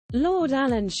Lord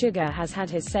Alan Sugar has had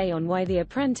his say on why The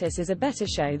Apprentice is a better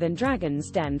show than Dragon's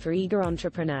Den for eager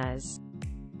entrepreneurs.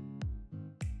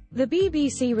 The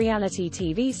BBC reality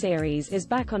TV series is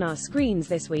back on our screens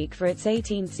this week for its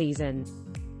 18th season.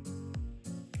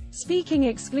 Speaking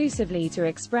exclusively to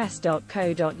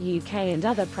Express.co.uk and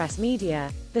other press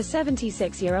media, the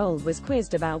 76-year-old was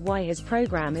quizzed about why his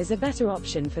programme is a better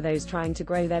option for those trying to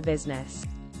grow their business.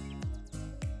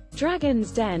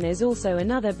 Dragon's Den is also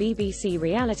another BBC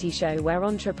reality show where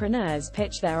entrepreneurs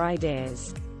pitch their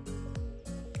ideas.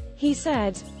 He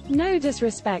said, "No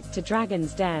disrespect to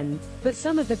Dragon's Den, but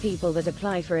some of the people that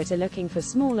apply for it are looking for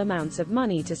small amounts of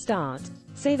money to start,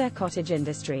 say their cottage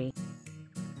industry.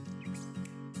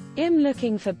 I'm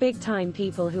looking for big-time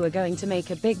people who are going to make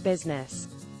a big business.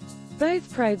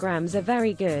 Both programs are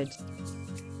very good.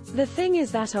 The thing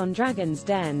is that on Dragon's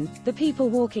Den, the people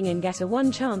walking in get a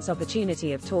one-chance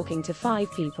opportunity of talking to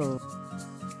 5 people.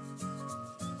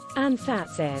 And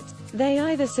that's it. They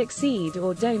either succeed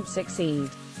or don't succeed."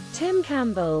 Tim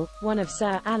Campbell, one of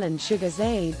Sir Alan Sugar's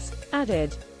aides,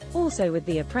 added, "Also with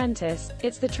The Apprentice,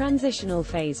 it's the transitional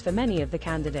phase for many of the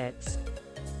candidates.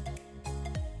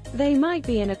 They might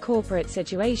be in a corporate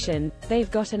situation, they've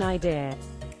got an idea.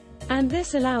 And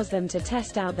this allows them to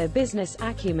test out their business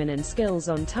acumen and skills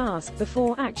on task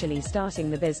before actually starting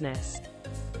the business.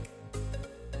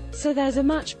 So there's a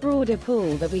much broader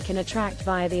pool that we can attract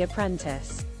via The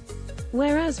Apprentice.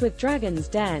 Whereas with Dragon's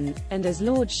Den, and as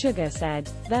Lord Sugar said,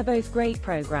 they're both great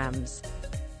programs.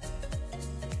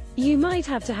 You might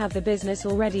have to have the business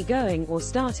already going or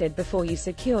started before you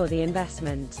secure the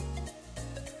investment."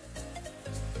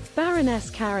 Baroness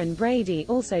Karen Brady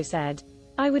also said,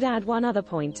 "I would add one other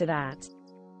point to that.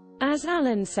 As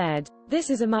Alan said, this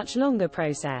is a much longer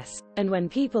process, and when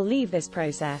people leave this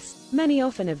process, many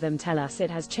often of them tell us it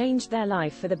has changed their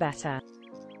life for the better.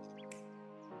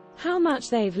 How much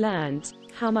they've learned,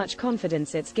 how much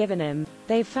confidence it's given them,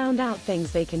 they've found out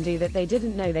things they can do that they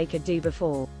didn't know they could do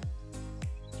before.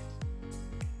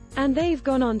 And they've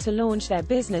gone on to launch their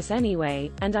business anyway,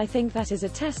 and I think that is a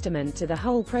testament to the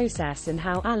whole process and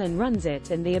how Alan runs it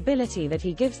and the ability that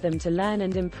he gives them to learn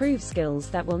and improve skills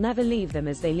that will never leave them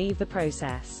as they leave the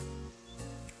process."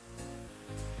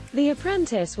 The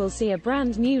Apprentice will see a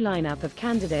brand new lineup of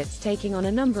candidates taking on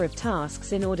a number of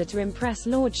tasks in order to impress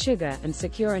Lord Sugar and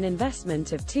secure an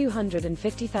investment of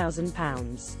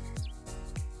 £250,000.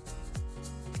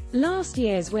 Last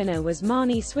year's winner was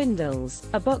Marnie Swindles,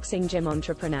 a boxing gym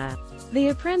entrepreneur. The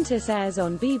Apprentice airs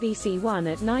on BBC One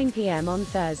at 9 p.m. on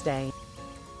Thursday.